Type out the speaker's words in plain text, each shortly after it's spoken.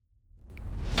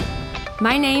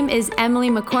My name is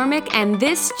Emily McCormick, and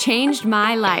this changed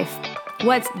my life.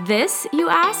 What's this, you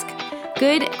ask?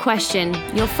 Good question.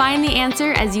 You'll find the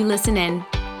answer as you listen in.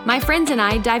 My friends and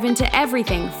I dive into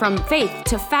everything from faith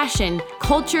to fashion,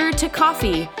 culture to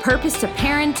coffee, purpose to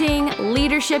parenting,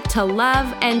 leadership to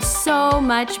love, and so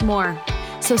much more.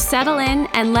 So settle in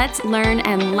and let's learn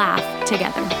and laugh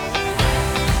together.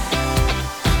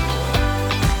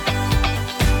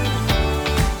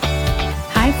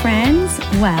 Hi, friends.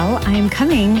 Well, I am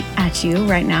coming at you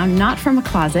right now, not from a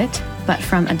closet, but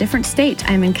from a different state.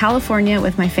 I'm in California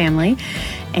with my family,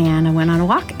 and I went on a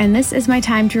walk, and this is my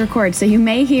time to record. So you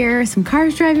may hear some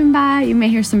cars driving by, you may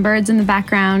hear some birds in the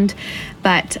background,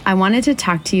 but I wanted to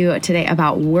talk to you today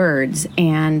about words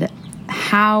and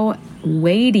how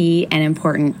weighty and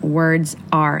important words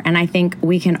are. And I think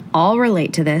we can all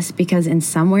relate to this because in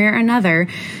some way or another,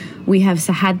 we have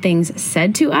had things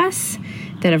said to us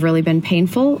that have really been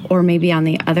painful, or maybe on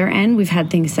the other end, we've had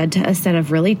things said to us that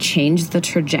have really changed the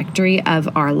trajectory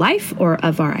of our life or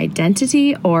of our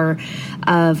identity or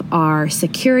of our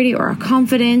security or our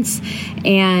confidence.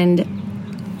 And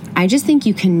I just think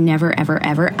you can never, ever,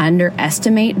 ever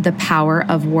underestimate the power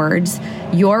of words,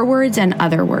 your words and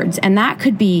other words. And that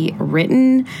could be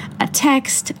written, a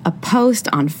text, a post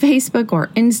on Facebook or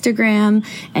Instagram,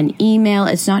 an email.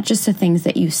 It's not just the things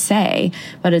that you say,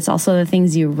 but it's also the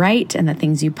things you write and the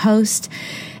things you post.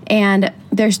 And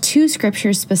there's two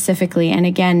scriptures specifically. And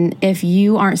again, if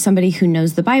you aren't somebody who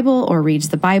knows the Bible or reads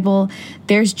the Bible,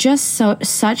 there's just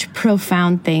such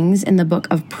profound things in the book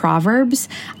of Proverbs.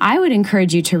 I would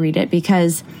encourage you to read it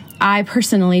because I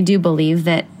personally do believe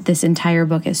that this entire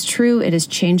book is true. It has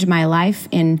changed my life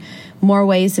in more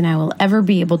ways than I will ever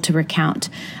be able to recount.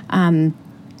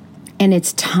 And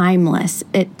it's timeless.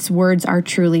 Its words are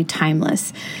truly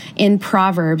timeless. In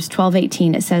Proverbs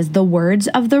 12:18, it says, "The words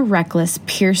of the reckless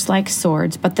pierce like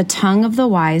swords, but the tongue of the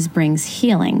wise brings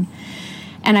healing."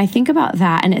 And I think about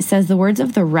that, and it says the words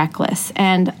of the reckless.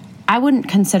 And I wouldn't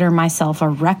consider myself a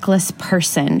reckless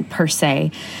person per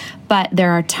se, but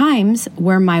there are times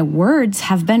where my words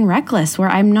have been reckless,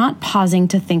 where I'm not pausing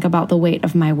to think about the weight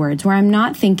of my words, where I'm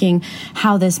not thinking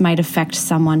how this might affect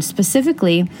someone,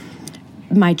 specifically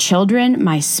my children,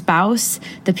 my spouse,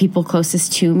 the people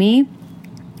closest to me.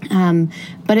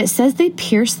 But it says they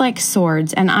pierce like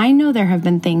swords. And I know there have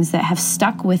been things that have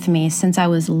stuck with me since I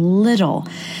was little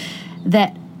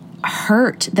that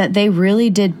hurt, that they really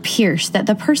did pierce, that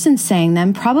the person saying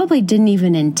them probably didn't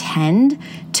even intend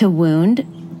to wound,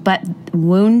 but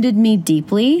wounded me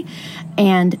deeply.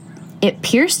 And it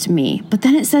pierced me. But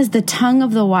then it says the tongue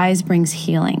of the wise brings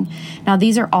healing. Now,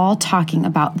 these are all talking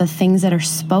about the things that are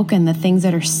spoken, the things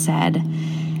that are said.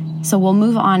 So we'll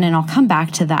move on and I'll come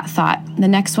back to that thought. The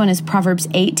next one is Proverbs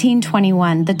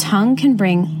 18:21. The tongue can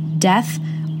bring death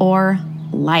or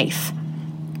life.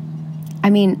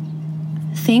 I mean,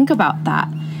 think about that.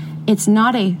 It's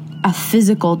not a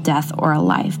physical death or a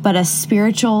life, but a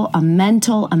spiritual, a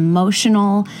mental,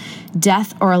 emotional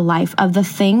death or a life of the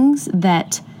things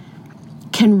that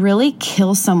can really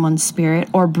kill someone's spirit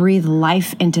or breathe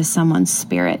life into someone's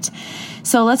spirit.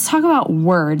 So let's talk about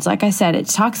words. Like I said, it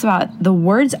talks about the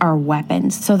words are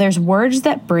weapons. So there's words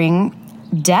that bring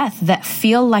death, that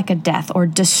feel like a death or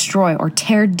destroy or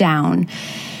tear down.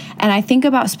 And I think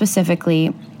about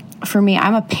specifically, for me,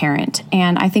 I'm a parent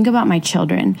and I think about my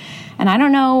children. And I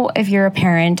don't know if you're a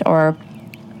parent or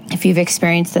if you've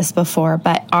experienced this before,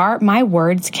 but my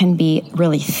words can be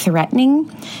really threatening.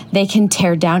 They can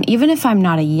tear down, even if I'm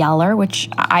not a yeller, which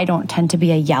I don't tend to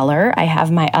be a yeller. I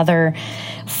have my other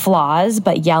flaws,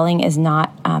 but yelling is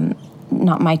not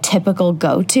my typical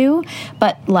go-to.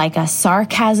 But like a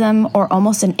sarcasm or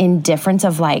almost an indifference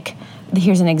of like,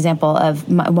 here's an example of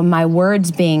my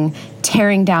words being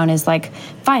tearing down is like,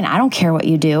 fine, I don't care what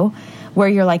you do. Where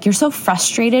you're like, you're so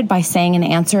frustrated by saying an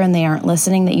answer and they aren't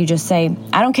listening that you just say,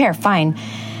 I don't care, fine.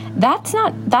 That's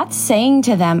saying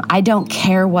to them, I don't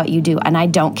care what you do and I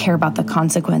don't care about the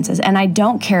consequences and I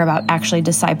don't care about actually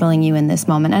discipling you in this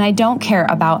moment and I don't care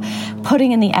about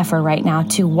putting in the effort right now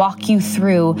to walk you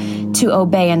through to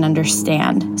obey and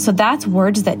understand. So that's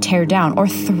words that tear down, or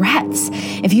threats.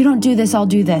 If you don't do this, I'll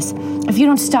do this. If you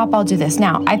don't stop, I'll do this.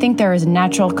 Now, I think there is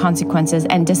natural consequences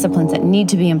and disciplines that need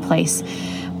to be in place,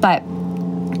 but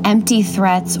empty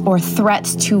threats or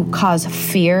threats to cause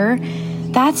fear,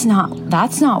 that's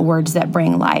not words that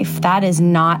bring life. That is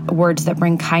not words that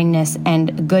bring kindness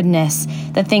and goodness,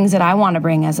 the things that I want to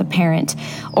bring as a parent.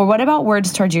 Or what about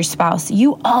words towards your spouse?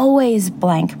 You always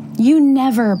blank. You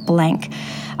never blank.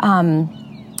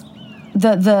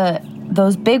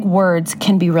 Those big words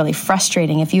can be really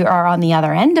frustrating. If you are on the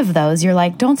other end of those, you're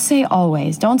like, don't say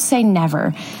always, don't say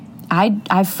never.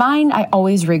 I find I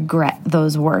always regret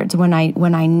those words when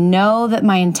I know that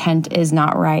my intent is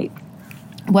not right.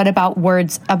 What about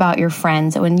words about your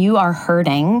friends when you are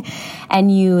hurting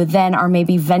and you then are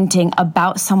maybe venting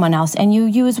about someone else and you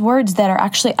use words that are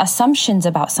actually assumptions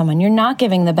about someone? You're not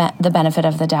giving the benefit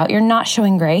of the doubt. You're not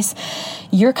showing grace.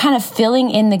 You're kind of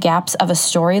filling in the gaps of a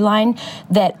storyline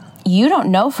that you don't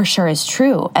know for sure is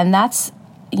true. And that's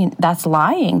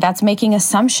lying. That's making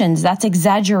assumptions. That's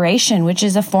exaggeration, which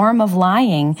is a form of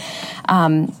lying.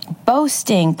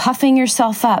 Boasting, puffing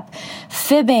yourself up,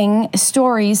 fibbing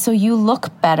stories so you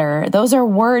look better. Those are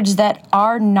words that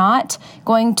are not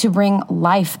going to bring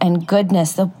life and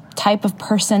goodness, the type of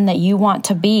person that you want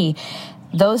to be.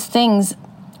 Those things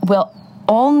will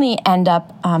only end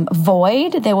up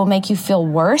void. They will make you feel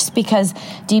worse because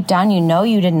deep down you know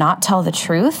you did not tell the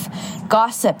truth.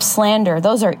 Gossip, slander,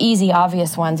 those are easy,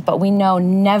 obvious ones, but we know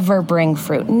never bring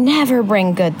fruit, never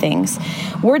bring good things.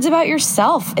 Words about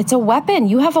yourself, it's a weapon.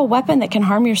 You have a weapon that can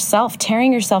harm yourself,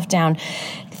 tearing yourself down,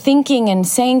 thinking and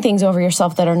saying things over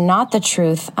yourself that are not the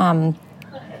truth.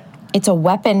 It's a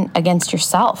weapon against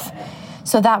yourself.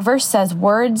 So that verse says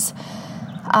words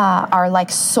are like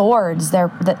swords. They're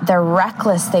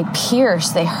reckless, they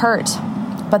pierce, they hurt,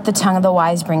 but the tongue of the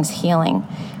wise brings healing.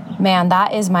 Man,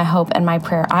 that is my hope and my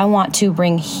prayer. I want to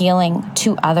bring healing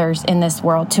to others in this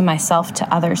world, to myself,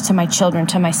 to others, to my children,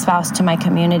 to my spouse, to my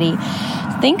community.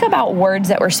 Think about words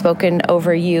that were spoken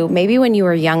over you, maybe when you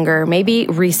were younger, maybe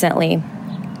recently,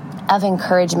 of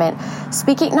encouragement,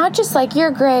 speaking not just like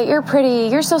you're great, you're pretty,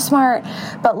 you're so smart,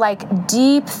 but like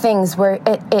deep things where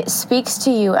it speaks to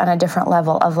you on a different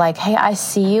level of like, hey, I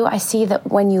see you. I see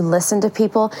that when you listen to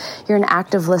people, you're an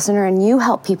active listener and you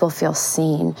help people feel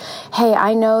seen. Hey,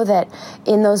 I know that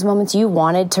in those moments you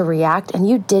wanted to react and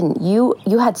you didn't. You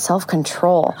had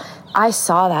self-control. I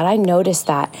saw that. I noticed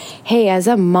that. Hey, as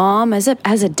a mom, as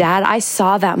a dad, I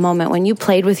saw that moment when you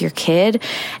played with your kid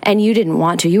and you didn't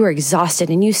want to. You were exhausted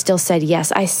and you still said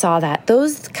yes. I saw that.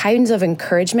 Those kinds of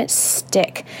encouragement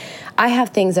stick. I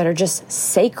have things that are just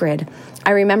sacred.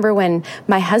 I remember when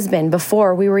my husband,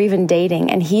 before we were even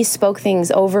dating, and he spoke things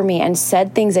over me and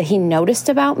said things that he noticed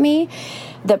about me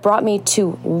that brought me to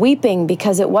weeping,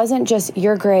 because it wasn't just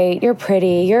you're great, you're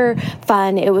pretty, you're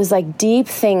fun. It was like deep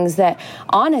things that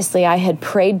honestly I had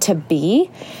prayed to be,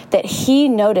 that he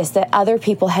noticed that other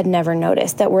people had never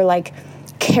noticed, that were like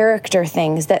character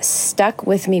things that stuck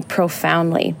with me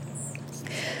profoundly.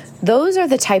 Those are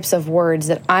the types of words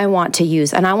that I want to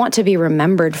use and I want to be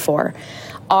remembered for.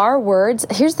 Our words,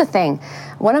 here's the thing.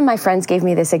 One of my friends gave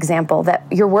me this example that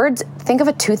your words, think of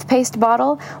a toothpaste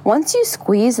bottle. Once you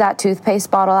squeeze that toothpaste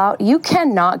bottle out, you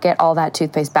cannot get all that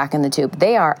toothpaste back in the tube.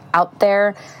 They are out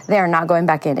there. They are not going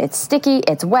back in. It's sticky,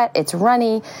 it's wet, it's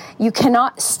runny. You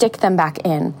cannot stick them back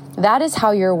in. That is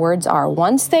how your words are.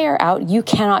 Once they are out, you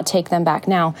cannot take them back.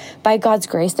 Now, by God's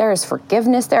grace, there is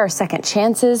forgiveness. There are second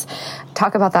chances. I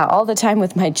talk about that all the time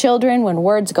with my children. When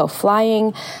words go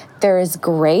flying, there is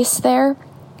grace there.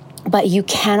 But you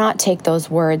cannot take those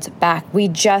words back. We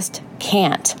just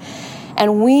can't. And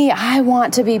I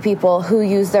want to be people who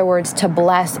use their words to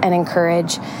bless and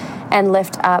encourage and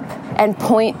lift up and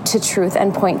point to truth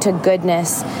and point to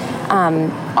goodness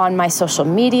on my social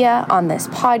media, on this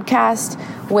podcast,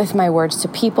 with my words to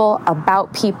people,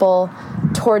 about people,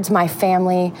 towards my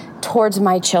family, towards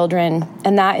my children.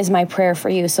 And that is my prayer for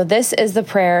you. So this is the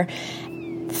prayer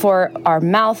for our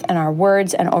mouth and our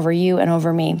words and over you and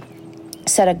over me.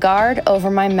 Set a guard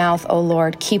over my mouth, O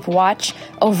Lord. Keep watch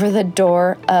over the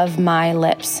door of my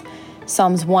lips.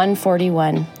 Psalms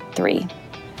 141:3.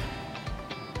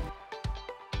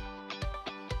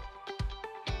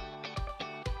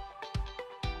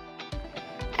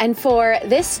 And for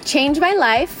this Change My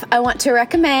Life, I want to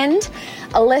recommend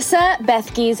Alyssa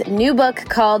Bethke's new book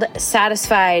called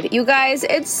Satisfied. You guys,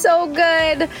 it's so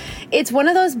good. It's one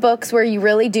of those books where you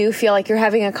really do feel like you're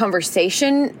having a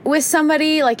conversation with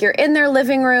somebody, like you're in their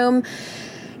living room.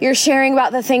 You're sharing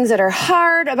about the things that are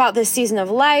hard about this season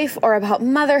of life, or about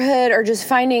motherhood, or just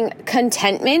finding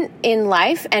contentment in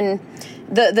life. And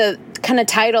the kind of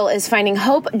title is Finding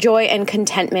Hope, Joy, and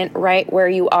Contentment Right Where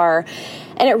You Are.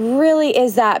 And it really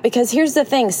is that, because here's the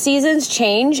thing, seasons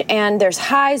change and there's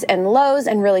highs and lows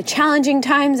and really challenging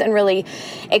times and really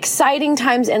exciting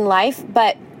times in life.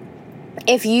 But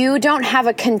if you don't have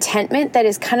a contentment that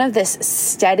is kind of this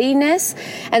steadiness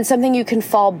and something you can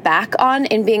fall back on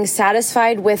in being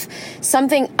satisfied with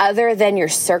something other than your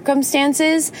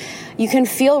circumstances, you can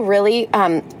feel really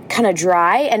kind of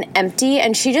dry and empty.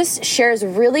 And she just shares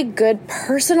really good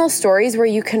personal stories where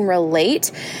you can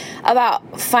relate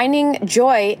about finding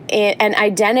joy and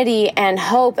identity and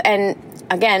hope and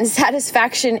again,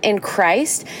 Satisfaction in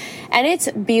Christ. And it's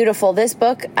beautiful. This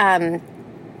book,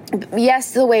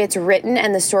 yes, the way it's written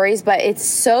and the stories, but it's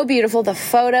so beautiful. The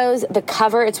photos, the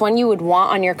cover, it's one you would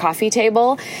want on your coffee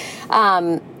table.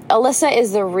 Alyssa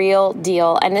is the real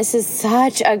deal, and this is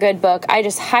such a good book. I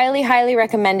just highly, highly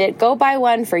recommend it. Go buy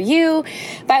one for you,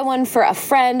 buy one for a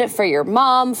friend, for your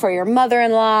mom, for your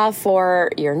mother-in-law, for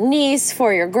your niece,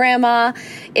 for your grandma.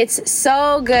 It's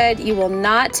so good. You will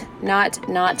not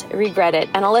regret it.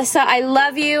 And Alyssa, I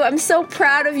love you. I'm so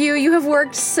proud of you. You have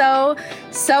worked so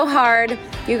hard.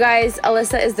 You guys,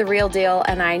 Alyssa is the real deal,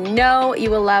 and I know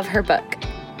you will love her book.